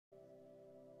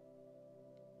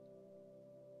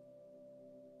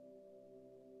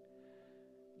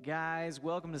Guys,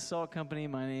 welcome to Salt Company.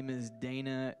 My name is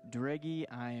Dana Dreggy.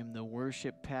 I am the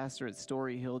worship pastor at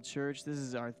Story Hill Church. This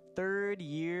is our third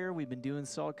year we've been doing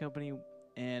Salt Company,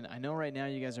 and I know right now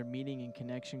you guys are meeting in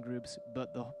connection groups,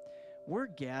 but we're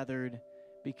gathered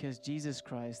because Jesus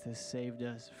Christ has saved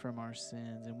us from our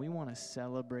sins, and we want to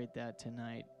celebrate that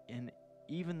tonight. And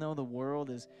even though the world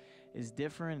is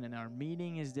different and our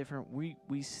meeting is different,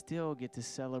 we still get to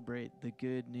celebrate the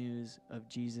good news of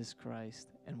Jesus Christ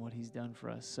and what he's done for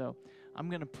us. So I'm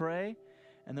going to pray,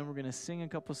 and then we're going to sing a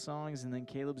couple songs, and then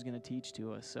Caleb's going to teach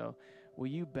to us. So will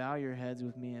you bow your heads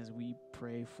with me as we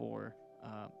pray for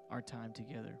our time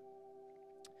together?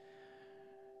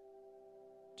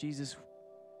 Jesus,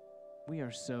 we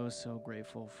are so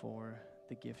grateful for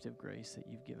the gift of grace that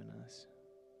you've given us.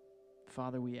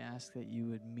 Father, we ask that you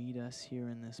would meet us here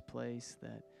in this place,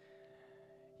 that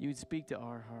you would speak to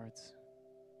our hearts.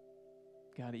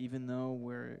 God, even though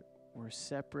we're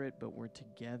separate, but we're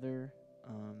together,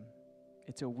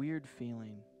 it's a weird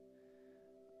feeling.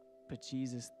 But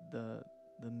Jesus, the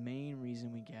main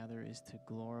reason we gather is to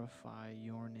glorify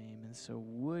your name. And so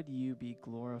would you be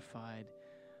glorified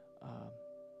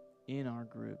in our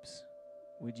groups?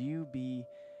 Would you be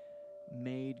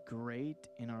made great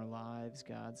in our lives,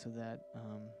 God, so that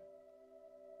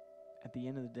at the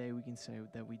end of the day we can say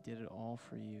that we did it all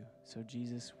for you. So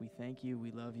Jesus, we thank you,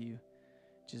 we love you.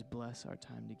 Just bless our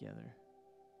time together.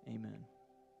 Amen.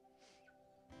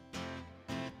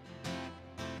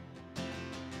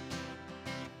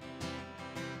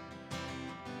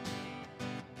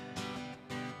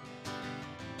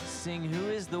 Sing, who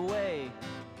is the way?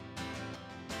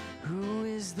 Who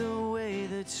is the way,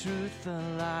 the truth, the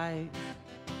life?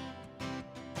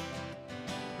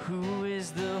 Who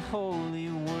is the holy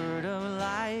word of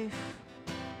life?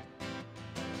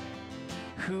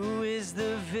 Who is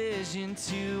the vision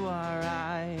to our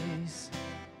eyes?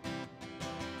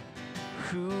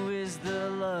 Who is the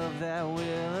love that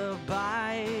will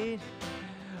abide?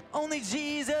 Only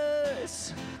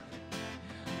Jesus,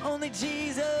 only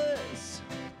Jesus.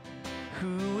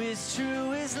 Who is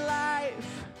true is life?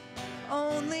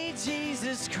 Only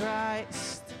Jesus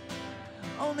Christ,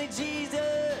 only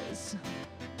Jesus,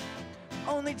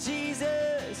 only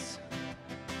Jesus.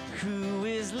 Who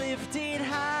is lifted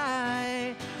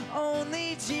high?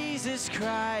 Only Jesus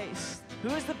Christ.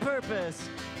 Who is the purpose?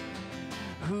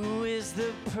 Who is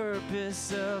the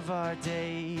purpose of our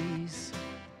days?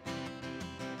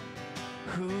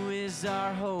 Who is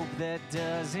our hope that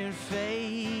doesn't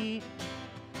fade?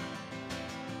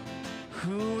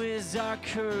 Who is our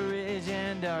courage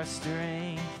and our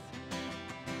strength?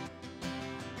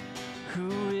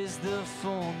 Who is the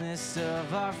fullness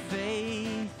of our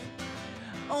faith?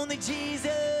 Only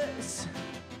Jesus,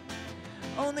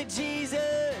 only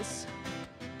Jesus.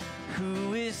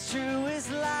 Who is true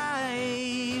is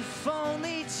life?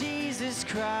 Only Jesus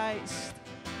Christ.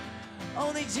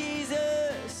 Only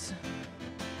Jesus,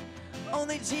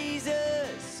 only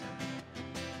Jesus.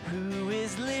 Who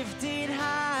is lifted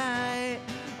high?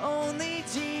 Only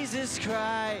Jesus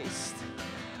Christ.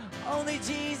 Only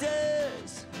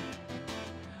Jesus.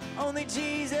 Only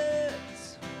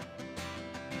Jesus.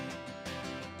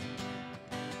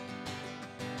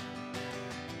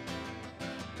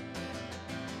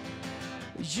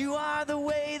 You are the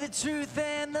way, the truth,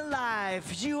 and the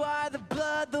life. You are the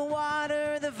blood, the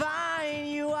water, the vine.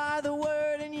 You are the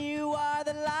word, and you are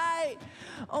the light.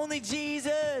 Only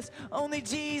Jesus,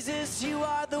 you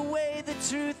are the way, the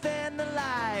truth, and the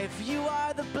life. You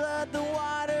are the blood, the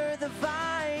water, the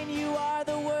vine. You are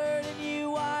the word, and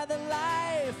you are the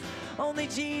life. Only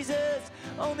Jesus,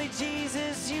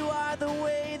 you are the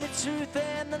way, the truth,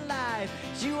 and the life.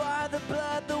 You are the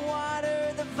blood, the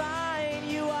water, the vine.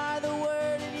 You are the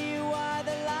word, and you are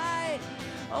the light.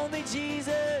 Only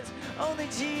Jesus, only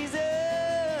Jesus,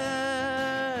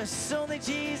 only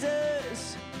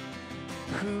Jesus.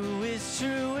 Who is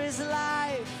true is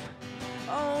life?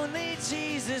 Only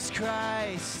Jesus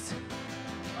Christ.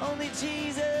 Only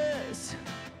Jesus.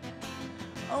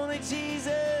 Only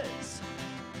Jesus.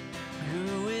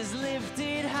 Who is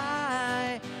lifted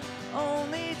high?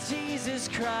 Only Jesus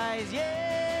Christ. Yeah.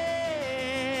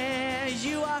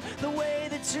 You are the way,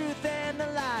 the truth, and the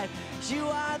life. You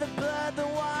are the blood, the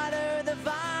water, the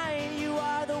vine. You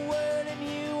are the word, and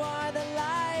you are the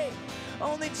light.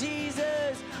 Only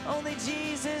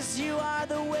Jesus, you are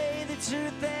the way, the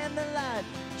truth, and the life.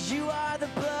 You are the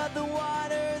blood, the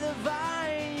water, the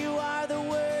vine. You are the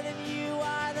word, and you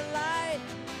are the light.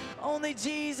 Only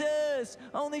Jesus,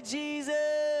 only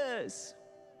Jesus.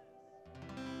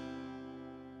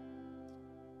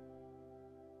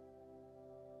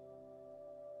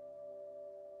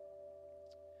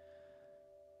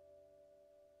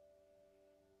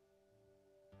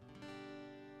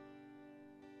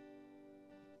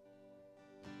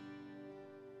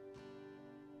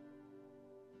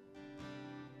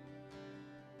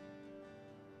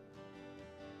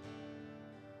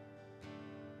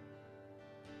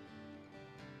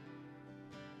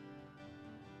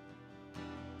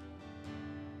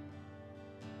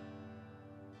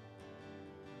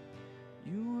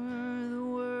 You were the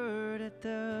Word at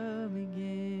the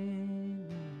beginning,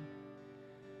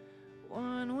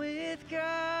 one with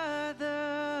God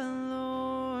the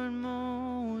Lord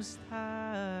Most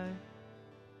High.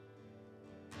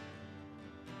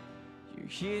 Your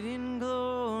hidden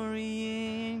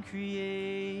glory in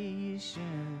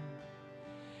creation,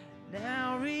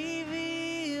 now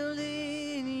revealed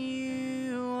in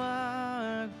you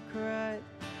are Christ.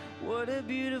 What a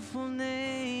beautiful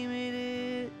name it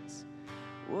is.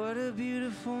 What a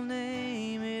beautiful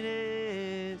name it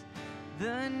is.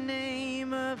 The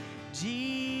name of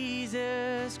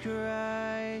Jesus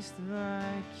Christ,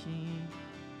 my King.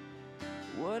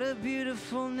 What a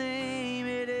beautiful name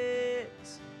it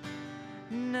is.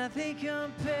 Nothing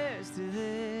compares to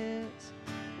this.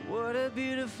 What a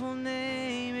beautiful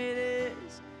name it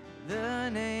is. The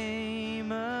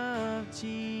name of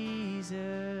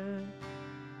Jesus.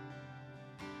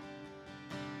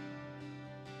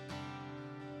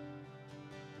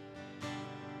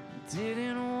 You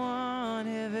didn't want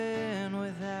heaven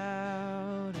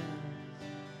without us.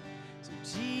 So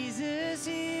Jesus,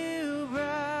 you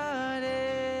brought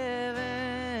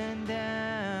heaven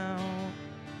down.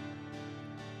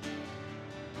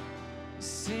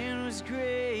 Sin was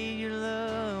great, your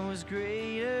love was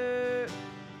greater.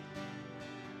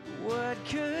 What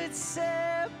could separate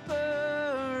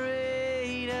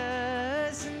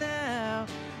us now?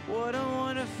 What a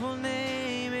wonderful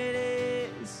name it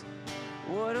is.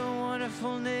 What a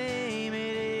wonderful name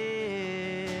it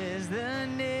is. The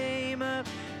name of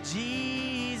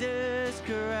Jesus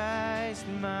Christ,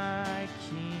 my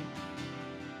King.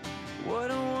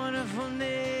 What a wonderful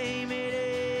name it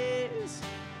is.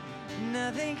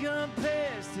 Nothing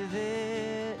compares to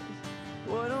this.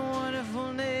 What a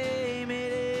wonderful name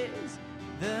it is.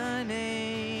 The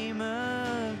name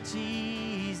of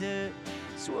Jesus.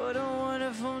 What a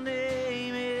wonderful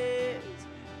name it is.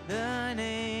 The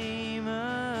name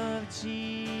of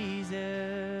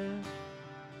Jesus.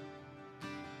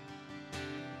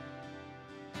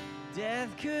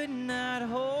 Death could not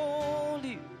hold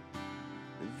you.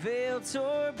 The veil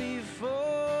tore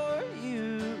before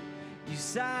you. You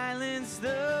silenced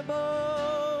the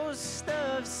boast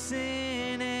of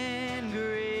sin and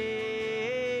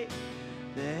grave.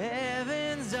 The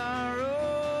heavens are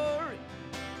roaring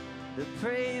the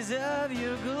praise of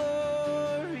your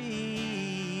glory.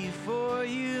 For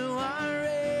you are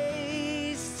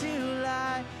raised to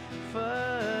life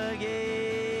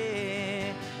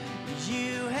again.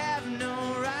 You have no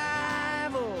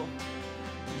rival.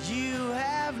 You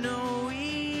have no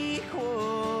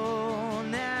equal.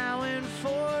 Now and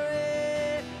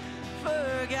forever,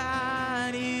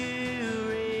 God, you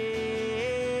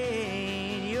reign.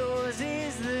 Yours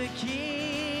is the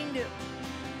kingdom.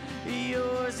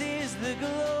 Yours is the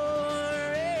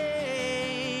glory.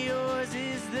 Yours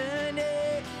is the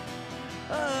name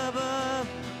above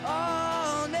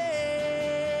all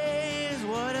names.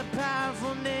 What a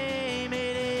powerful name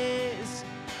it is.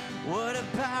 What a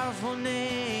powerful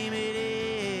name it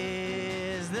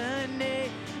is. The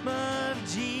name of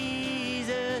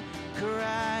Jesus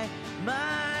Christ,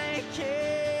 my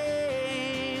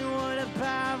King. What a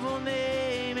powerful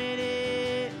name it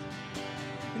is.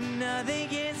 Nothing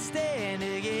can stand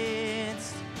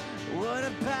against. What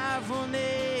a powerful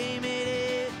name it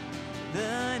is.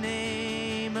 The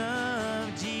name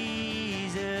of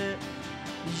Jesus.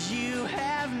 You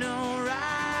have no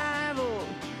rival.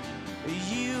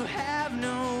 You have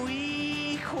no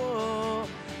equal.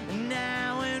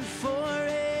 Now and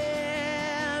forever,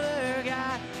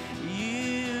 God,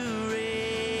 you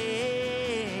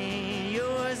reign.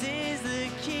 Yours is the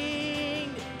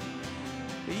kingdom.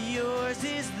 Yours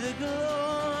is the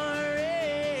glory.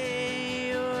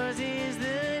 Yours is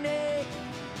the name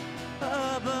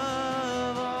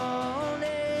above all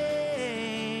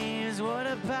names. What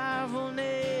a powerful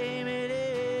name it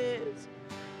is.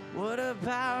 What a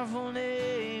powerful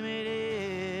name it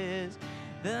is.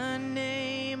 The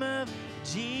name of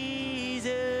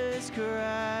Jesus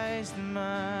Christ,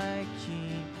 my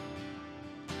King.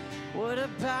 What a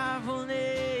powerful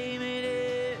name it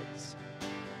is.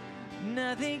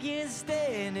 Nothing can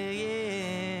stand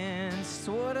against.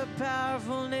 What a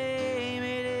powerful name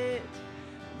it is.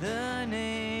 The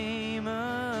name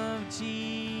of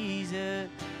Jesus.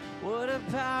 What a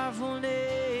powerful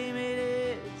name it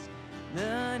is.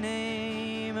 The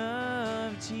name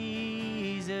of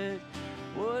Jesus.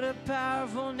 What a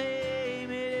powerful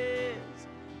name it is.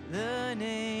 The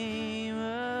name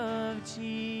of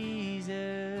Jesus.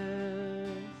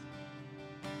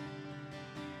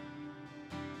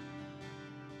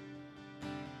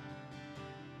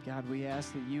 God, we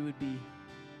ask that you would be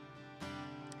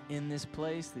in this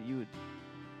place, that you would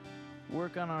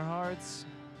work on our hearts,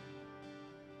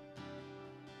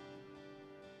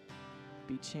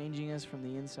 be changing us from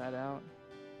the inside out.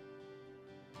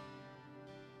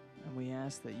 And we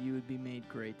ask that you would be made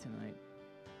great tonight.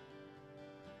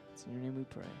 It's in your name we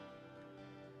pray.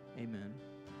 Amen.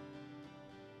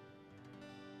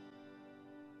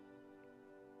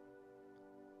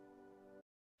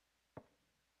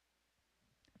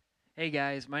 Hey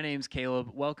guys, my name's Caleb.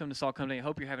 Welcome to Salt Company. I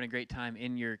hope you're having a great time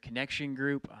in your connection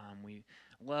group. We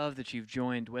love that you've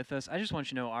joined with us. I just want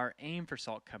you to know our aim for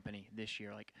Salt Company this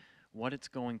year, like what it's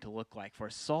going to look like. For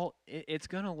Salt, it's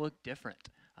going to look different.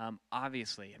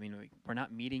 Obviously, I mean, we're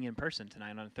not meeting in person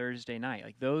tonight on a Thursday night.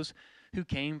 Like those who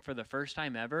came for the first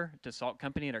time ever to Salt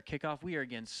Company at our kickoff, we are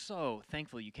again so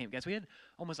thankful you came. Guys, we had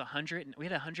almost 100, we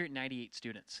had 198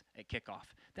 students at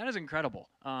kickoff. That is incredible,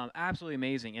 absolutely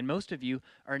amazing. And most of you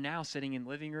are now sitting in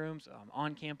living rooms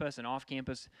on campus and off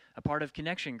campus, a part of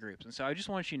connection groups. And so I just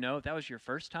want you to know, if that was your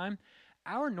first time,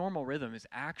 our normal rhythm is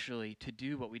actually to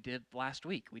do what we did last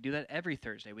week. We do that every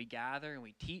Thursday. We gather and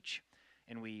we teach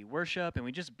and we worship and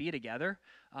we just be together.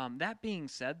 That being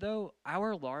said, though,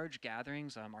 our large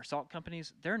gatherings, our Salt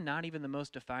Companies, they're not even the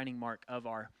most defining mark of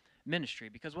our ministry,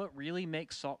 because what really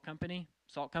makes Salt Company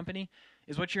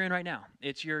is what you're in right now.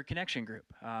 It's your connection group.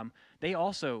 They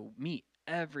also meet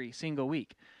every single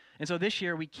week. And so this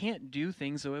year we can't do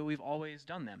things the way we've always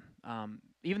done them.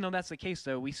 Even though that's the case,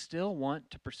 though, we still want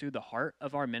to pursue the heart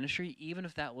of our ministry, even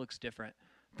if that looks different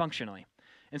functionally.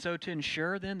 And so to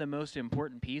ensure then the most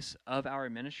important piece of our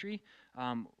ministry,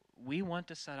 we want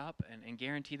to set up and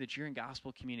guarantee that you're in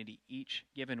gospel community each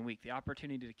given week, the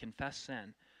opportunity to confess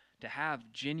sin, to have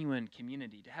genuine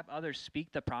community, to have others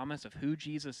speak the promise of who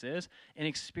Jesus is and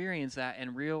experience that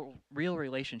in real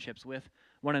relationships with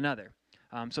one another.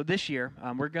 So this year,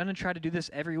 we're going to try to do this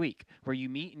every week, where you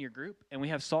meet in your group and we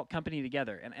have Salt Company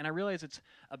together. And I realize it's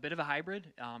a bit of a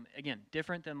hybrid, again,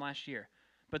 different than last year.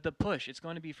 But the push, it's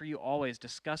going to be for you always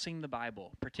discussing the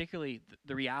Bible, particularly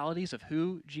the realities of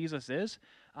who Jesus is,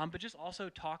 but just also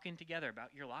talking together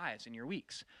about your lives and your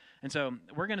weeks. And so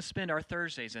we're going to spend our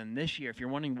Thursdays, and this year, if you're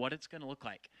wondering what it's going to look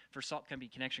like for Salt Company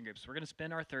Connection Groups, we're going to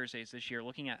spend our Thursdays this year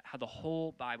looking at how the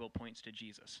whole Bible points to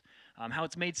Jesus, how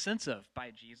it's made sense of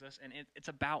by Jesus, and it's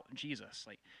about Jesus.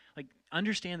 Like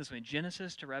understand this way,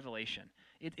 Genesis to Revelation,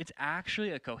 it's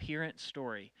actually a coherent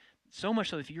story. So much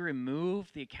so that if you remove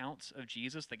the accounts of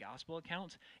Jesus, the gospel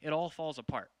accounts, it all falls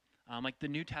apart. Like the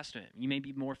New Testament, you may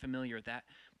be more familiar with that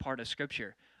part of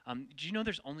Scripture. Did you know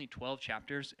there's only 12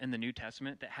 chapters in the New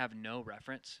Testament that have no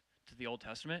reference to the Old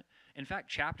Testament? In fact,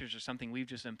 chapters are something we've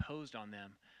just imposed on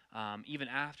them even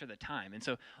after the time. And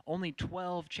so only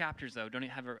 12 chapters, though, don't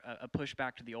even have a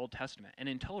pushback to the Old Testament. And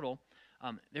in total,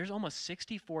 there's almost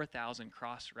 64,000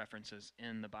 cross-references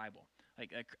in the Bible.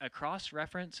 Like a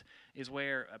cross-reference is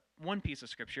where one piece of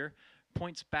Scripture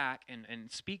points back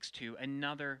and speaks to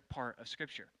another part of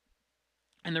Scripture.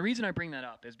 And the reason I bring that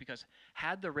up is because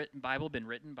had the Bible been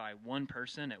written by one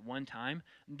person at one time,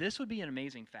 this would be an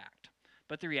amazing fact.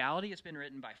 But the reality, it's been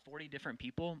written by 40 different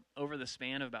people over the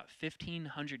span of about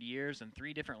 1,500 years in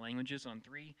 3 different languages on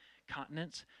 3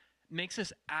 continents. Makes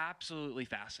this absolutely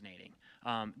fascinating.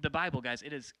 The Bible, guys,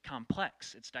 it is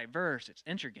complex, it's diverse, it's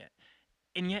intricate.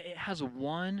 And yet it has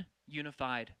one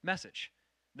unified message.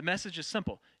 The message is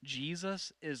simple.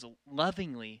 Jesus is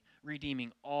lovingly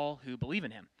redeeming all who believe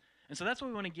in him. And so that's what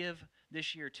we want to give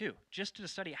this year too, just to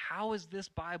study how is this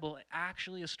Bible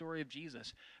actually a story of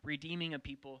Jesus redeeming a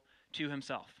people to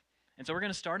himself. And so we're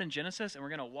going to start in Genesis, and we're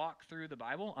going to walk through the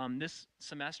Bible. This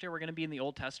semester, we're going to be in the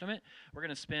Old Testament. We're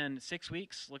going to spend 6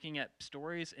 weeks looking at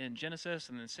stories in Genesis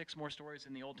and then 6 more stories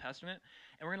in the Old Testament.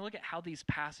 And we're going to look at how these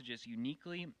passages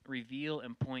uniquely reveal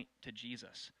and point to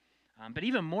Jesus. But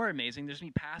even more amazing, there's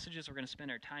going to be passages we're going to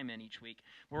spend our time in each week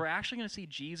where we're actually going to see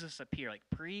Jesus appear, like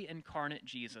pre-incarnate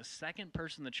Jesus, second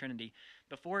person of the Trinity,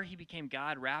 before he became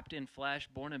God, wrapped in flesh,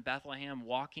 born in Bethlehem,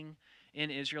 walking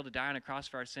in Israel to die on a cross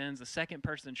for our sins, the second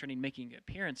person of the Trinity making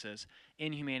appearances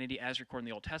in humanity as recorded in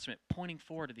the Old Testament, pointing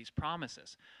forward to these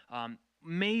promises.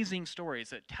 Amazing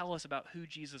stories that tell us about who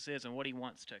Jesus is and what he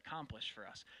wants to accomplish for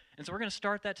us. And so we're going to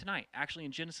start that tonight, actually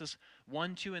in Genesis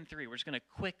 1, 2, and 3. We're just going to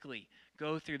quickly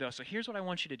go through those. So here's what I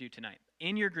want you to do tonight.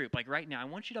 In your group, like right now, I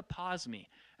want you to pause me.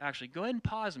 Actually, go ahead and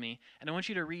pause me, and I want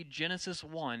you to read Genesis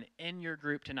 1 in your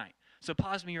group tonight. So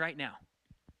pause me right now.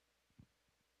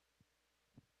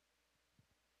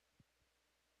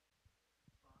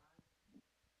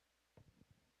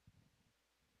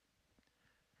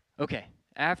 Okay,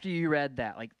 after you read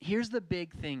that, like here's the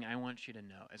big thing I want you to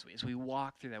know as we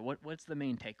walk through that. What's the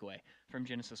main takeaway from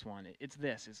Genesis 1? It's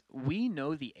this, is we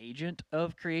know the agent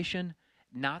of creation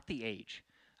not the age.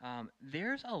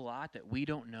 There's a lot that we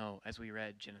don't know as we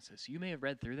read Genesis. You may have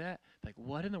read through that. Like,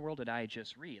 what in the world did I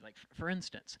just read? Like, for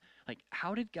instance, like,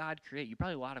 how did God create? You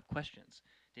probably have a lot of questions.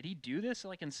 Did he do this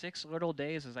like in 6 literal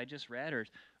days as I just read, or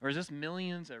is this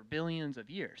millions or billions of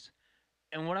years?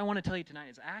 And what I want to tell you tonight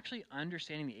is actually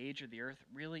understanding the age of the earth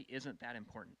really isn't that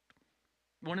important.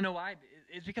 Want to know why?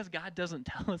 It's because God doesn't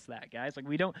tell us that, guys. Like,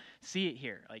 we don't see it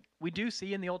here. Like, we do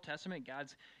see in the Old Testament,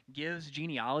 God gives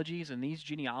genealogies, and these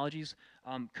genealogies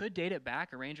could date it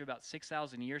back a range of about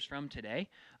 6,000 years from today.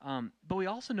 But we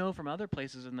also know from other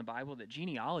places in the Bible that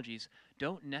genealogies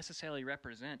don't necessarily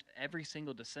represent every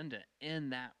single descendant in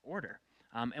that order.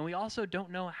 And we also don't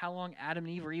know how long Adam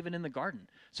and Eve were even in the garden.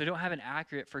 So we don't have an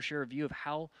accurate, for sure, view of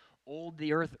how old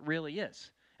the earth really is.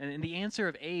 And the answer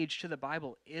of age to the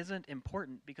Bible isn't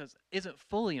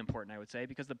fully important, I would say,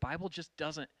 because the Bible just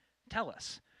doesn't tell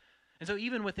us. And so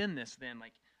even within this, then,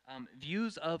 like,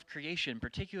 views of creation,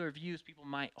 particular views people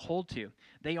might hold to,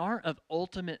 they aren't of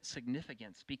ultimate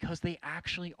significance because they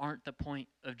actually aren't the point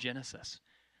of Genesis.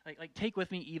 Like take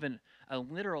with me even a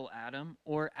literal Adam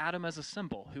or Adam as a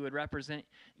symbol who would represent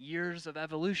years of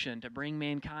evolution to bring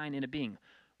mankind into being.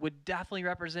 Would definitely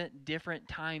represent different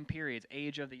time periods,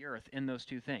 age of the earth in those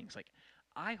two things. Like,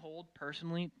 I hold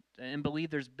personally and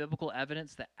believe there's biblical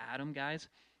evidence that Adam, guys,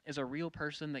 is a real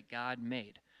person that God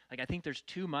made. Like, I think there's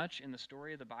too much in the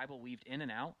story of the Bible weaved in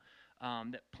and out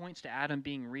that points to Adam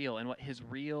being real and what his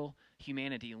real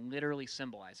humanity literally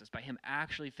symbolizes by him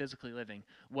actually physically living,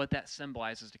 what that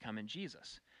symbolizes to come in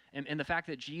Jesus. And the fact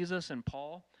that Jesus and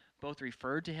Paul both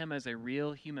referred to him as a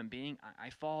real human being, I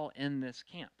fall in this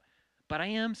camp. But I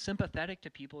am sympathetic to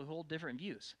people who hold different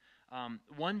views.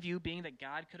 One view being that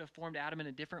God could have formed Adam in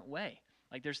a different way.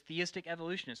 Like, there's theistic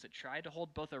evolutionists that tried to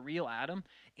hold both a real Adam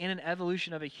and an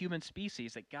evolution of a human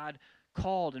species that God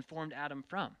called and formed Adam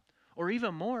from. Or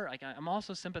even more, like, I'm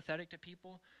also sympathetic to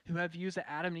people who have views that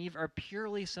Adam and Eve are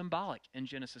purely symbolic in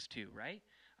Genesis 2, right?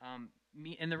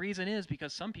 And the reason is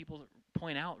because some people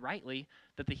point out rightly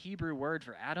that the Hebrew word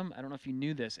for Adam, I don't know if you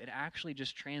knew this, it actually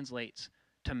just translates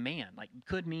to man, like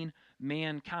could mean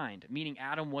mankind, meaning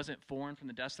Adam wasn't formed from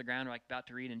the dust of the ground, like about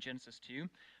to read in Genesis 2,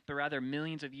 but rather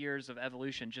millions of years of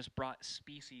evolution just brought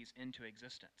species into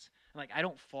existence. And like, I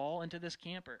don't fall into this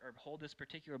camp or hold this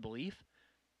particular belief,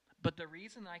 but the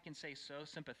reason I can say so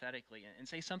sympathetically and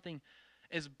say something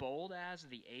as bold as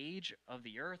the age of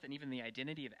the earth and even the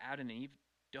identity of Adam and Eve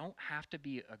don't have to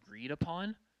be agreed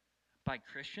upon by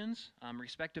Christians,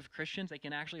 respective Christians, they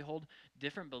can actually hold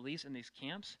different beliefs in these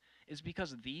camps, is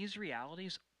because these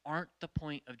realities aren't the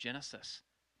point of Genesis.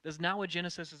 That's not what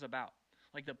Genesis is about.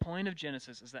 Like, the point of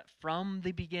Genesis is that from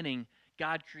the beginning,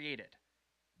 God created.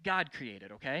 God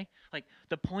created, okay? Like,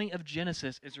 the point of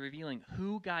Genesis is revealing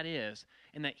who God is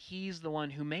and that he's the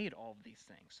one who made all of these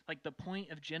things. Like, the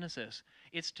point of Genesis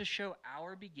is to show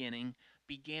our beginning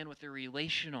began with a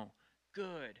relational,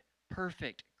 good,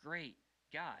 perfect, great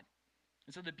God.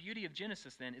 And so the beauty of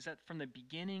Genesis, then, is that from the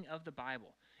beginning of the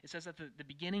Bible, it says that the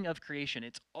beginning of creation,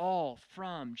 it's all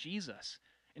from Jesus.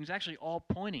 And it's actually all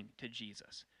pointing to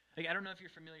Jesus. Like, I don't know if you're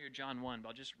familiar with John 1, but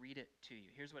I'll just read it to you.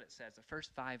 Here's what it says, the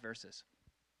first 5 verses.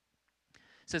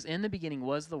 It says, "In the beginning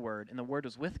was the Word, and the Word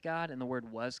was with God, and the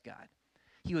Word was God.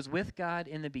 He was with God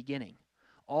in the beginning.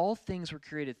 All things were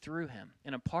created through him,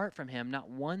 and apart from him, not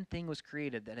one thing was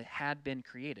created that had been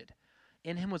created.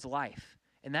 In him was life,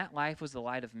 and that life was the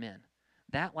light of men.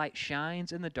 That light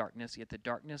shines in the darkness, yet the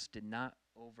darkness did not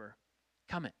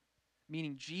overcome it."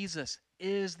 Meaning Jesus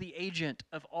is the agent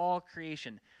of all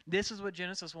creation. This is what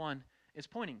Genesis 1 is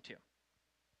pointing to.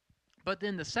 But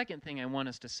then the second thing I want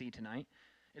us to see tonight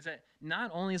is that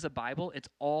not only is the Bible, it's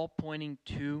all pointing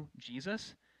to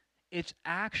Jesus, it's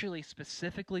actually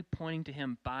specifically pointing to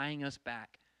him buying us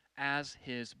back as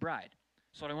his bride.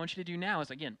 So what I want you to do now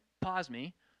is, again, pause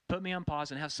me, put me on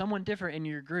pause, and have someone different in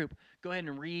your group go ahead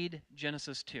and read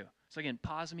Genesis 2. So again,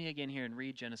 pause me again here and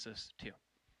read Genesis 2.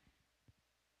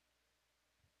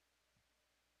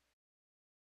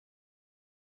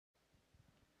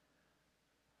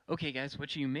 Okay, guys,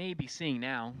 what you may be seeing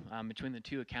now between the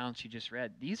two accounts you just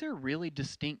read, these are really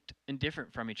distinct and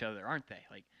different from each other, aren't they?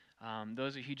 Like,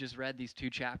 those of you who just read these 2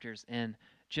 chapters in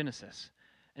Genesis.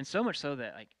 And so much so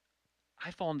that, like,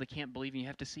 I fall into the camp believing you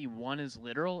have to see one as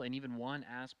literal and even one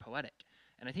as poetic.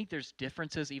 And I think there's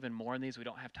differences even more in these we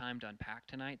don't have time to unpack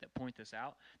tonight that point this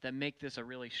out, that make this a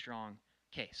really strong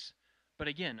case. But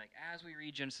again, like, as we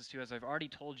read Genesis 2, as I've already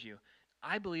told you,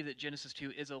 I believe that Genesis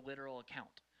 2 is a literal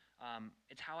account.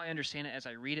 It's how I understand it as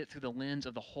I read it through the lens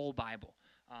of the whole Bible,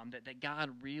 that God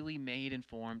really made and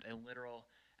formed a literal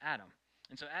Adam.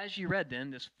 And so as you read then,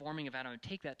 this forming of Adam, I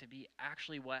take that to be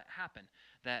actually what happened,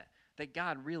 that that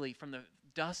God really, from the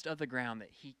dust of the ground,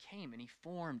 that he came and he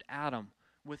formed Adam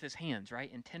with his hands,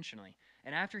 right, intentionally.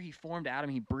 And after he formed Adam,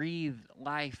 he breathed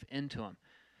life into him.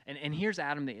 And here's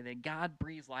Adam that God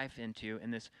breathes life into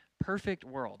in this perfect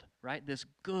world, right? This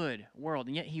good world.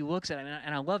 And yet he looks at it,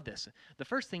 and I love this. The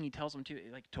first thing he tells him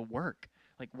to work.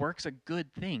 Like, work's a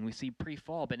good thing. We see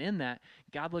pre-fall. But in that,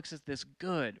 God looks at this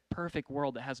good, perfect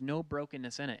world that has no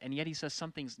brokenness in it. And yet he says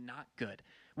something's not good.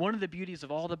 One of the beauties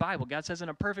of all the Bible, God says in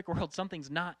a perfect world, something's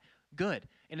not good.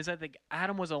 And it's that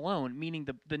Adam was alone, meaning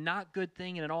the not good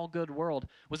thing in an all good world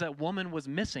was that woman was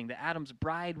missing, that Adam's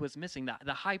bride was missing,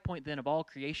 the high point then of all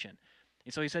creation.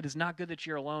 And so he said, it's not good that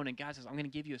you're alone. And God says, I'm going to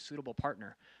give you a suitable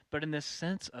partner. But in this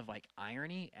sense of like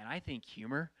irony and I think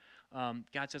humor,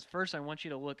 God says, first, I want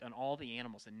you to look on all the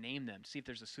animals and name them, see if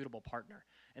there's a suitable partner.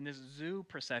 And this zoo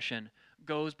procession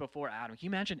goes before Adam. Can you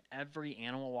imagine every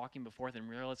animal walking before them,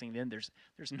 realizing then there's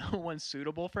no one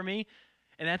suitable for me?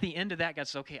 And at the end of that, God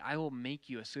says, okay, I will make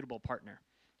you a suitable partner.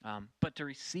 But to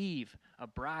receive a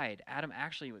bride, Adam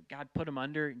actually, God put him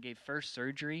under and gave first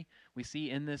surgery. We see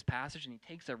in this passage, and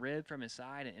he takes a rib from his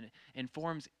side and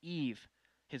forms Eve,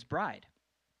 his bride.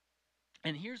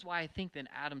 And here's why I think that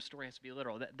Adam's story has to be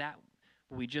literal. That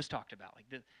what we just talked about,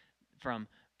 like from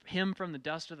him from the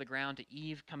dust of the ground to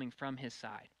Eve coming from his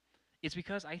side. It's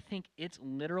because I think its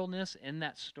literalness in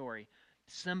that story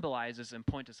symbolizes and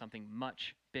points to something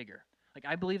much bigger. Like,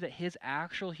 I believe that his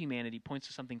actual humanity points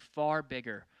to something far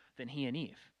bigger than he and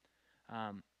Eve.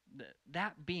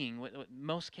 That being, what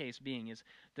most case being, is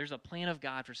there's a plan of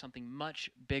God for something much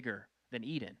bigger than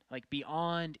Eden, like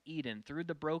beyond Eden, through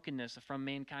the brokenness from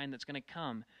mankind that's going to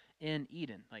come in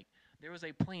Eden. Like, there was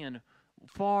a plan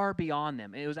far beyond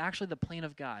them. It was actually the plan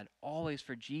of God always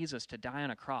for Jesus to die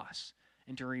on a cross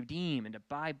and to redeem and to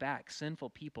buy back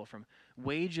sinful people from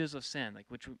wages of sin, like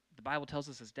which the Bible tells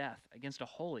us is death, against a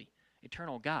holy,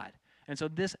 eternal God. And so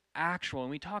this actual,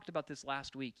 and we talked about this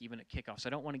last week even at kickoff, so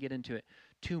I don't want to get into it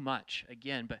too much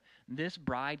again, but this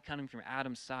bride coming from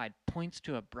Adam's side points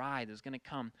to a bride that's going to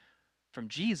come from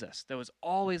Jesus. That was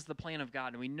always the plan of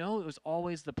God. And we know it was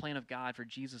always the plan of God for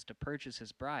Jesus to purchase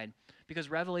his bride because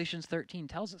Revelations 13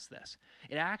 tells us this.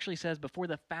 It actually says before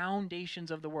the foundations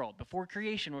of the world, before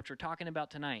creation, which we're talking about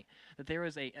tonight, that there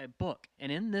was a book.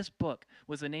 And in this book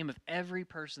was the name of every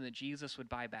person that Jesus would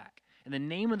buy back. And the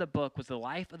name of the book was The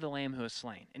Life of the Lamb Who Was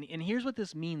Slain. And here's what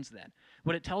this means then.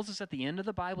 What it tells us at the end of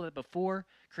the Bible, that before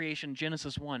creation,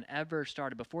 Genesis 1, ever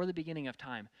started, before the beginning of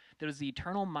time, there was the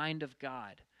eternal mind of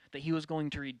God that he was going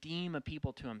to redeem a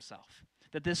people to himself.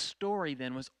 That this story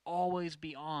then was always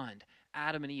beyond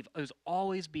Adam and Eve. It was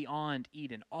always beyond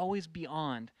Eden, always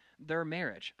beyond their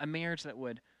marriage, a marriage that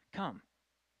would come.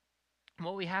 And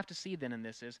what we have to see then in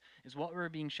this is what we're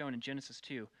being shown in Genesis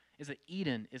 2 is that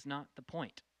Eden is not the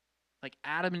point. Like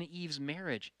Adam and Eve's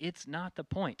marriage, it's not the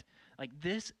point. Like,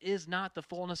 this is not the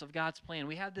fullness of God's plan.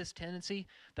 We have this tendency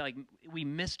that, like, we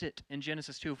missed it in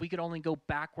Genesis 2. If we could only go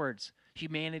backwards,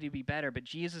 humanity would be better. But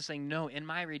Jesus is saying, no, in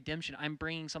my redemption, I'm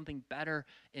bringing something better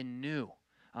and new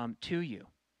to you.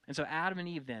 And so Adam and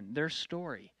Eve then, their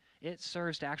story, it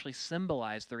serves to actually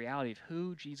symbolize the reality of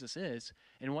who Jesus is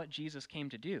and what Jesus came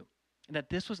to do. And that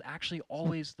this was actually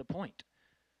always the point.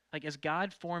 Like, as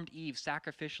God formed Eve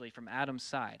sacrificially from Adam's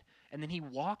side, and then he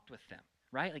walked with them,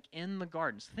 right? Like in the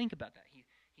gardens. Think about that.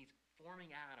 He's forming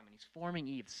Adam and he's forming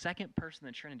Eve, second person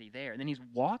of the Trinity there. And then he's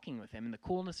walking with him in the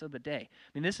coolness of the day. I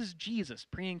mean, this is Jesus,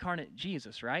 pre-incarnate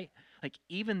Jesus, right? Like,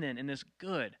 even then in this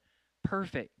good,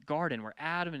 perfect garden where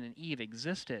Adam and Eve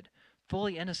existed,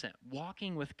 fully innocent,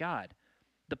 walking with God,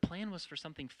 the plan was for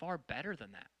something far better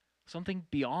than that, something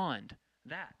beyond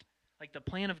that. Like, the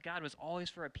plan of God was always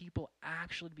for a people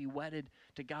actually to be wedded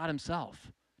to God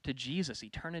himself, to Jesus,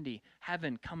 eternity,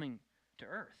 heaven coming to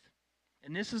earth.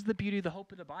 And this is the beauty of the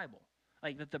hope of the Bible.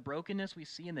 Like, that the brokenness we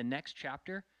see in the next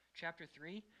chapter, chapter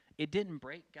 3, it didn't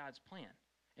break God's plan.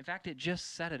 In fact, it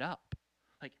just set it up.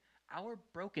 Like, our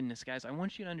brokenness, guys, I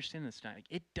want you to understand this tonight.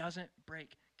 Like, it doesn't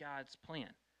break God's plan.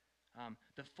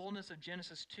 The fullness of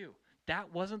Genesis 2,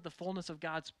 that wasn't the fullness of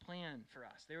God's plan for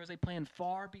us. There was a plan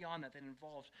far beyond that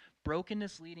involved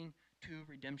brokenness leading to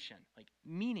redemption. Like,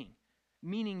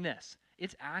 meaning this,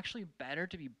 it's actually better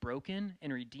to be broken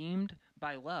and redeemed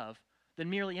by love than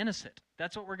merely innocent.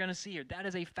 That's what we're going to see here. That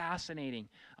is a fascinating,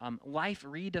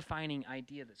 life-redefining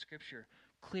idea that Scripture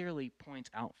clearly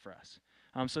points out for us.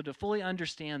 So to fully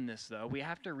understand this, though, we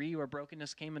have to read where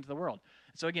brokenness came into the world.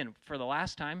 So again, for the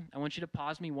last time, I want you to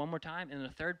pause me one more time, and the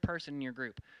third person in your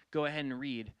group, go ahead and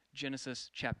read Genesis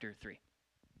chapter 3.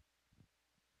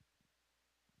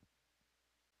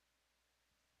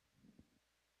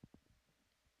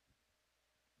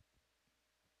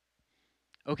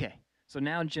 Okay, So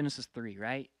now Genesis 3,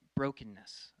 right?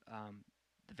 Brokenness.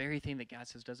 The very thing that God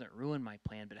says doesn't ruin my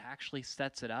plan, but actually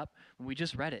sets it up. We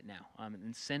just read it now,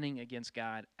 and sinning against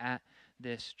God at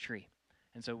this tree.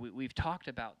 And so we've talked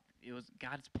about it was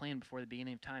God's plan before the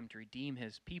beginning of time to redeem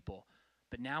his people.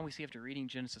 But now we see after reading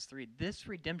Genesis 3, this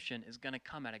redemption is going to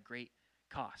come at a great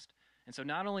cost. And so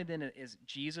not only then is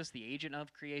Jesus the agent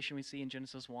of creation we see in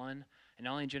Genesis 1, and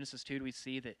not only in Genesis 2 do we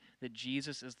see that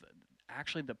Jesus is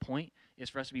actually the point is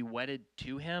for us to be wedded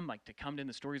to him, like to come to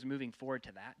the stories moving forward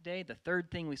to that day. The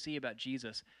third thing we see about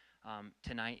Jesus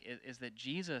tonight is that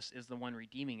Jesus is the one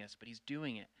redeeming us, but he's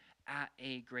doing it at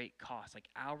a great cost. Like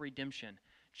our redemption,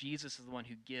 Jesus is the one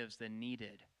who gives the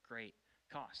needed great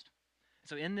cost.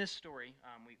 So in this story,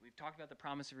 we've talked about the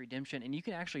promise of redemption, and you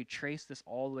can actually trace this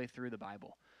all the way through the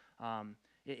Bible.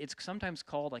 It's sometimes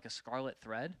called like a scarlet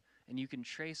thread, and you can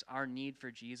trace our need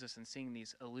for Jesus and seeing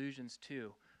these allusions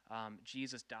to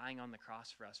Jesus dying on the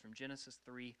cross for us from Genesis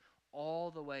 3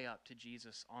 all the way up to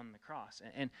Jesus on the cross.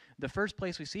 And the first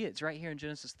place we see it is right here in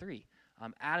Genesis 3.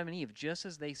 Adam and Eve, just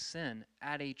as they sin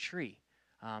at a tree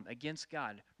against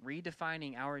God,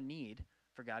 redefining our need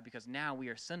for God because now we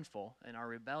are sinful in our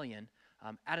rebellion.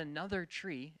 At another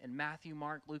tree, in Matthew,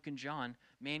 Mark, Luke, and John,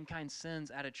 mankind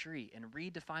sins at a tree and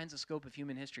redefines the scope of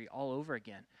human history all over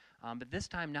again. But this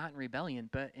time not in rebellion,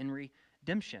 but in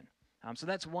redemption. So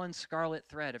that's one scarlet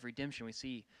thread of redemption we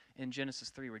see in Genesis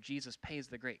 3, where Jesus pays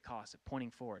the great cost of pointing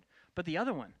forward. But the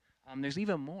other one, there's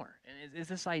even more. And it's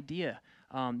this idea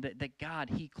that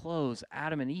God, he clothes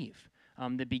Adam and Eve,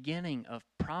 the beginning of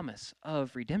promise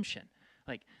of redemption.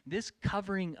 Like this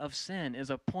covering of sin is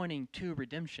a pointing to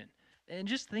redemption. And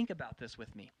just think about this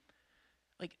with me.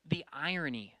 Like the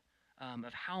irony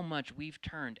of how much we've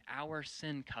turned our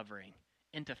sin covering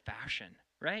into fashion,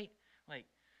 right? Like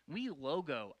we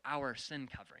logo our sin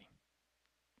covering.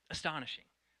 Astonishing.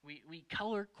 We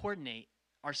color coordinate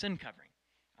our sin covering.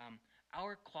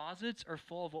 Our closets are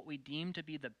full of what we deem to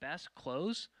be the best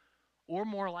clothes, or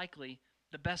more likely,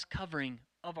 the best covering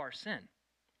of our sin.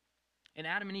 And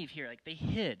Adam and Eve here, like they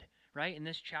hid, right, in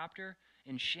this chapter,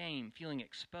 in shame, feeling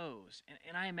exposed.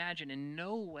 And I imagine in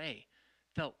no way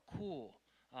felt cool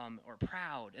or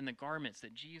proud in the garments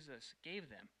that Jesus gave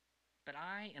them. But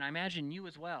I imagine you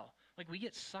as well, like we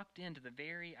get sucked into the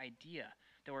very idea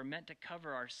that we're meant to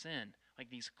cover our sin, like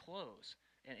these clothes.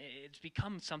 And it's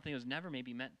become something that was never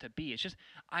maybe meant to be. It's just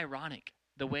ironic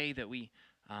the way that we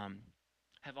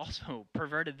have also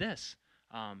perverted this,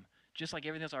 just like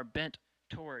everything else are bent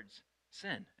towards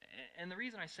sin. And the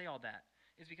reason I say all that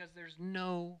is because there's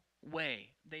no way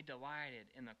they delighted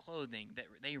in the clothing that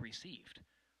they received,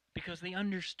 because they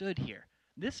understood here,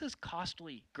 this is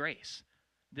costly grace.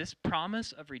 This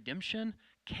promise of redemption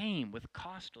came with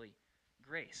costly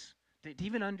grace. To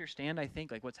even understand, I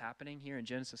think, like what's happening here in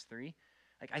Genesis 3,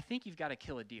 like I think you've got to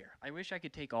kill a deer. I wish I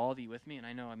could take all of you with me, and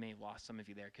I know I may have lost some of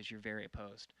you there because you're very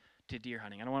opposed to deer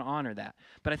hunting. I don't want to honor that.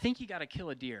 But I think you got to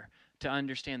kill a deer to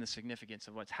understand the significance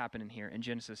of what's happening here in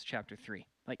Genesis chapter 3.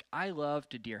 Like I love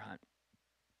to deer hunt,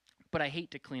 but I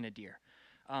hate to clean a deer.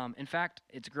 In fact,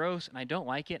 it's gross, and I don't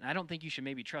like it, and I don't think you should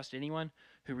maybe trust anyone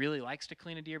who really likes to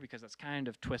clean a deer because that's kind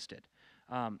of twisted.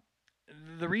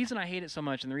 The reason I hate it so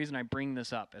much, and the reason I bring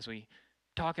this up as we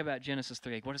talk about Genesis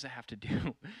 3, like what does it have to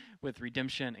do with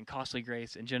redemption and costly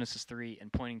grace in Genesis 3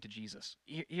 and pointing to Jesus?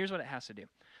 Here's what it has to do.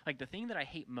 Like the thing that I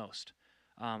hate most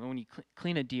when you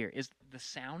clean a deer is the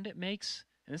sound it makes,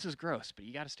 and this is gross, but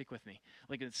you got to stick with me.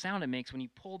 Like the sound it makes when you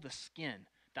pull the skin,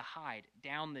 the hide,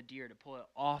 down the deer to pull it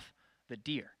off the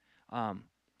deer.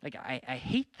 Like I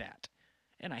hate that,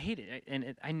 and I hate it.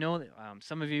 And I know that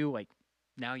some of you, like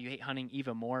now you hate hunting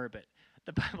even more, but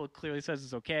the Bible clearly says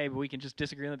it's okay, but we can just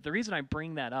disagree on that. The reason I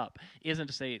bring that up isn't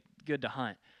to say it's good to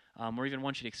hunt or even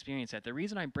want you to experience that. The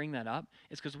reason I bring that up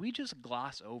is because we just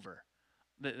gloss over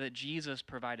that Jesus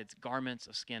provided garments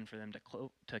of skin for them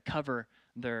to cover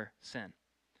their sin.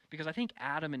 Because I think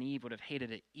Adam and Eve would have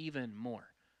hated it even more.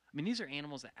 I mean, these are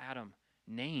animals that Adam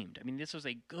named. I mean, this was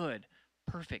a good,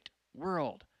 perfect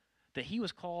world that he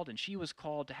was called and she was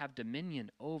called to have dominion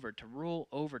over, to rule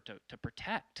over, to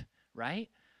protect, right?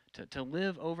 To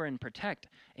live over and protect.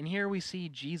 And here we see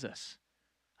Jesus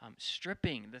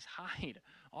stripping this hide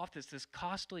off this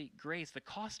costly grace, the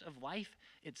cost of life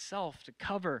itself to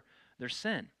cover their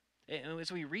sin. And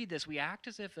as we read this, we act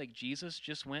as if like Jesus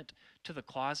just went to the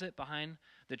closet behind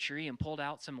the tree and pulled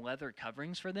out some leather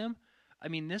coverings for them. I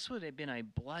mean, this would have been a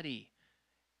bloody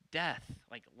death,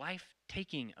 like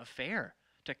life-taking affair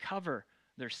to cover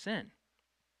their sin.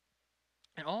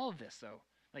 And all of this, though,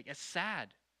 like as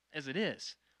sad as it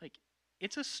is, like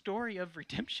it's a story of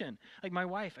redemption. Like my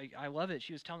wife, I love it.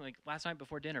 She was telling me like last night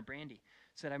before dinner, Brandy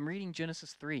said, I'm reading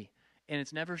Genesis 3, And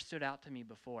it's never stood out to me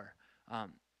before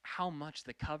how much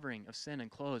the covering of sin and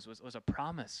clothes was a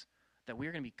promise that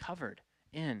we're going to be covered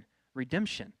in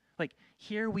redemption. Like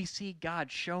here we see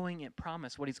God showing in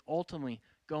promise what he's ultimately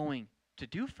going to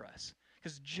do for us.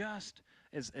 Because just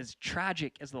as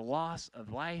tragic as the loss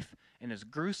of life and as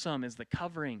gruesome as the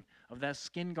covering of those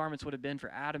skin garments would have been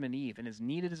for Adam and Eve, and as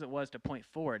needed as it was to point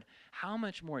forward, how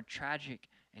much more tragic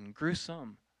and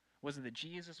gruesome was it that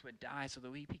Jesus would die so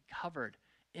that we'd be covered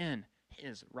in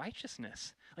his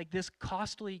righteousness? Like this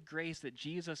costly grace that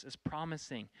Jesus is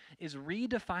promising is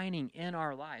redefining in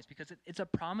our lives, because it's a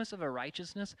promise of a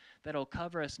righteousness that will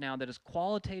cover us now that is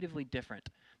qualitatively different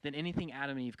than anything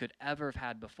Adam and Eve could ever have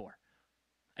had before.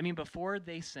 I mean, before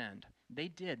they sinned, they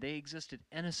existed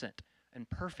innocent and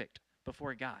perfect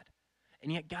before God.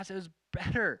 And yet God says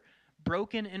better.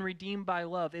 Broken and redeemed by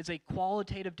love is a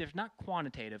qualitative difference, not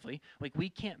quantitatively. Like we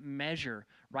can't measure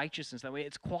righteousness that way.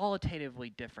 It's qualitatively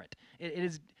different. It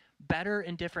is better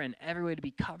and different in every way to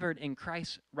be covered in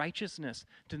Christ's righteousness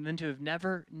than to have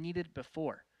never needed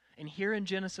before. And here in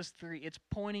Genesis 3, it's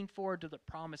pointing forward to the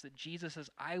promise that Jesus says,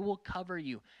 I will cover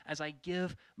you as I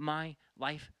give my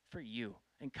life for you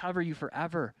and cover you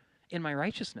forever in my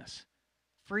righteousness.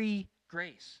 Free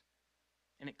grace.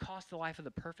 And it cost the life of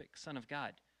the perfect Son of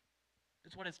God.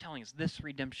 That's what it's telling us, this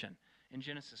redemption in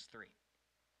Genesis 3.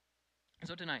 And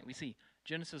so tonight we see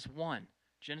Genesis 1,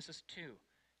 Genesis 2,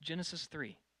 Genesis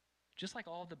 3. Just like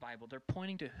all of the Bible, they're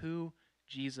pointing to who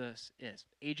Jesus is,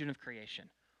 agent of creation,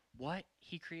 what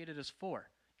he created us for.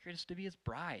 He created us to be his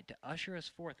bride, to usher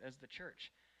us forth as the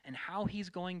church, and how he's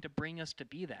going to bring us to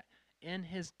be that in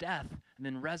his death and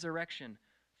then resurrection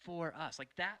for us. Like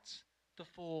that's the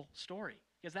full story.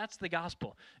 Because that's the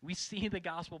gospel. We see the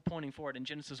gospel pointing forward in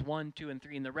Genesis 1, 2, and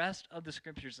 3, and the rest of the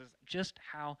scriptures is just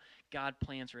how God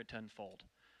plans for it to unfold.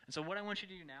 And so what I want you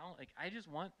to do now, like I just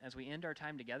want, as we end our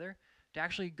time together, to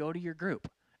actually go to your group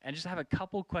and just have a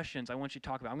couple questions I want you to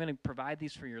talk about. I'm going to provide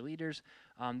these for your leaders.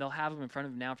 They'll have them in front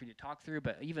of them now for you to talk through,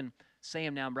 but even say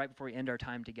them now right before we end our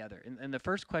time together. And the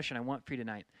first question I want for you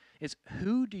tonight is,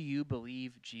 who do you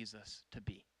believe Jesus to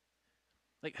be?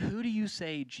 Like, who do you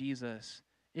say Jesus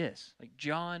is? Like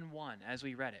John 1, as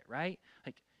we read it, right?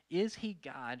 Like, is he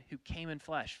God who came in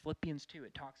flesh? Philippians 2,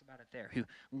 it talks about it there. Who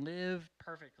lived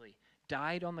perfectly,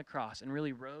 died on the cross, and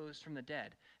really rose from the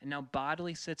dead, and now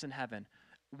bodily sits in heaven,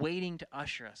 waiting to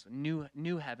usher us a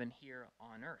new heaven here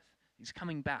on earth. He's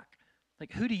coming back.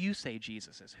 Like, who do you say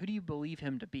Jesus is? Who do you believe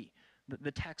him to be?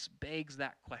 The text begs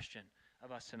that question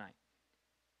of us tonight.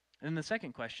 And then the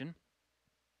second question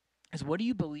is, what do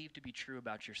you believe to be true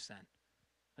about your sin?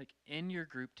 Like in your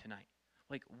group tonight,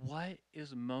 like what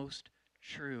is most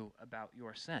true about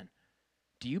your sin?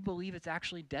 Do you believe it's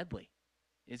actually deadly?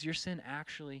 Is your sin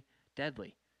actually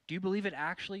deadly? Do you believe it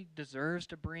actually deserves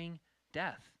to bring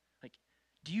death? Like,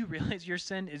 do you realize your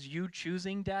sin is you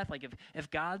choosing death? Like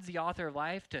if God's the author of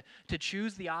life, to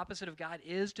choose the opposite of God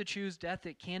is to choose death.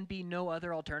 It can be no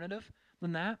other alternative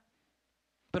than that.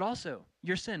 But also,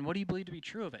 your sin, what do you believe to be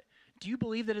true of it? Do you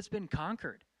believe that it's been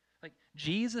conquered? Like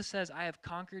Jesus says, I have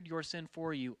conquered your sin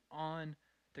for you on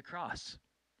the cross.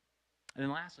 And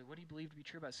then lastly, what do you believe to be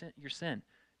true about your sin?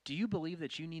 Do you believe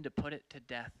that you need to put it to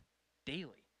death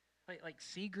daily? Like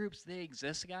C groups, they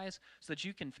exist, guys, so that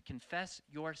you can confess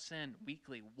your sin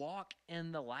weekly. Walk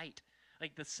in the light.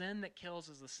 Like the sin that kills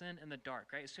is the sin in the dark,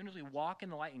 right? As soon as we walk in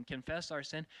the light and confess our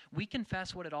sin, we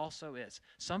confess what it also is.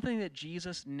 Something that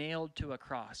Jesus nailed to a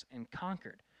cross and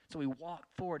conquered. So we walk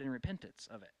forward in repentance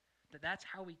of it. That's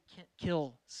how we can't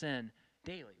kill sin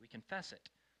daily. We confess it,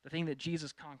 the thing that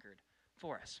Jesus conquered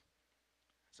for us.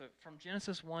 So from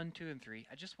Genesis 1, 2, and 3,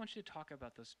 I just want you to talk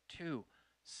about those two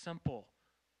simple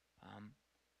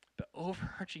but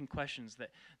overarching questions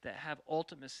that have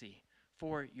ultimacy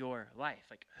for your life.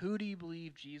 Like, who do you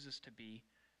believe Jesus to be?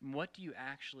 And what do you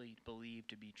actually believe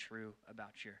to be true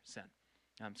about your sin?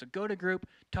 So go to group,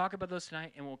 talk about those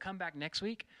tonight, and we'll come back next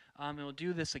week, and we'll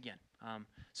do this again.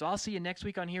 So I'll see you next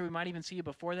week on here. We might even see you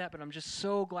before that, but I'm just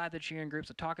so glad that you're in group.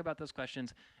 So talk about those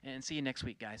questions, and see you next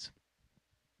week, guys.